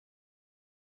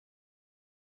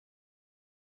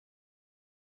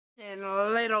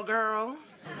Little girl,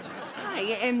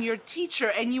 I am your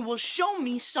teacher, and you will show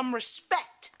me some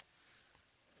respect.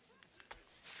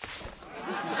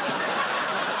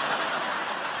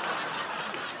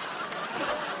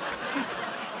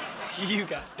 You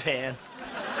got pants.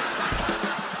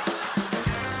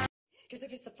 Because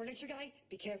if it's the furniture guy,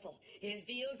 be careful. His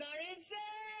deals are insane!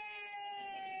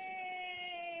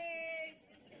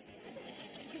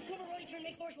 Your former roadie turned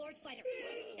mixed martial arts fighter.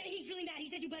 And he's really mad. He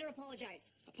says you better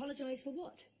apologize. Apologize for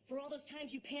what? For all those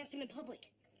times you pantsed him in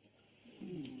public.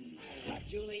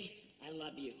 Julie, I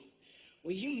love you.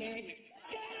 Will you marry me?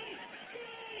 Guys!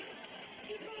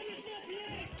 You promised not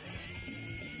tonight!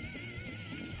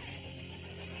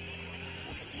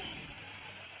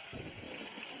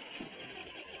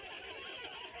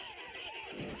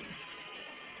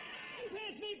 You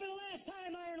passed me for the last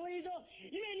time, Iron Weasel.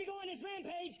 You made me go on this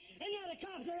rampage, and now the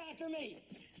cops are after me.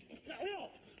 No!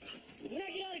 When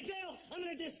I get out of jail, I'm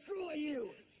gonna destroy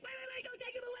you. Wait, don't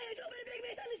take him away. It's over a big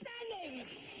misunderstanding.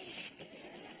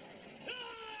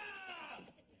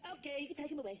 Ah! Okay, you can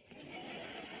take him away.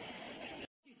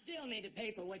 You still need to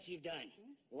pay for what you've done.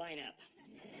 Line up.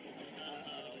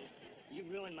 Uh-oh. You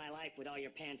ruined my life with all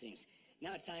your pantsings.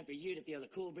 Now it's time for you to feel the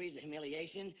cool breeze of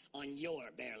humiliation on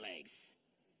your bare legs.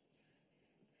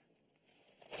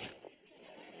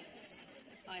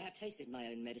 I have tasted my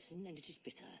own medicine, and it is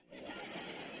bitter.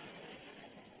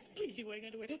 Please be wearing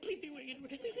underwear. Please be wearing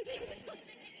underwear.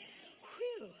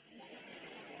 Whew.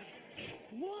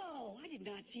 Whoa, I did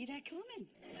not see that coming.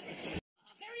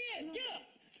 There he is. Get up.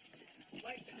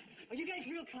 Wait, are you guys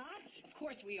real cops? Of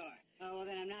course we are. Oh, well,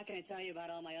 then I'm not going to tell you about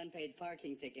all my unpaid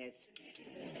parking tickets.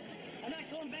 I'm not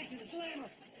going back to the slammer.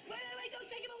 Wait, don't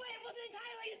take him away. It wasn't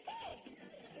entirely his fault.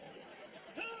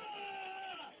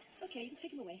 Ah! Okay, you can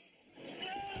take him away.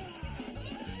 Ah!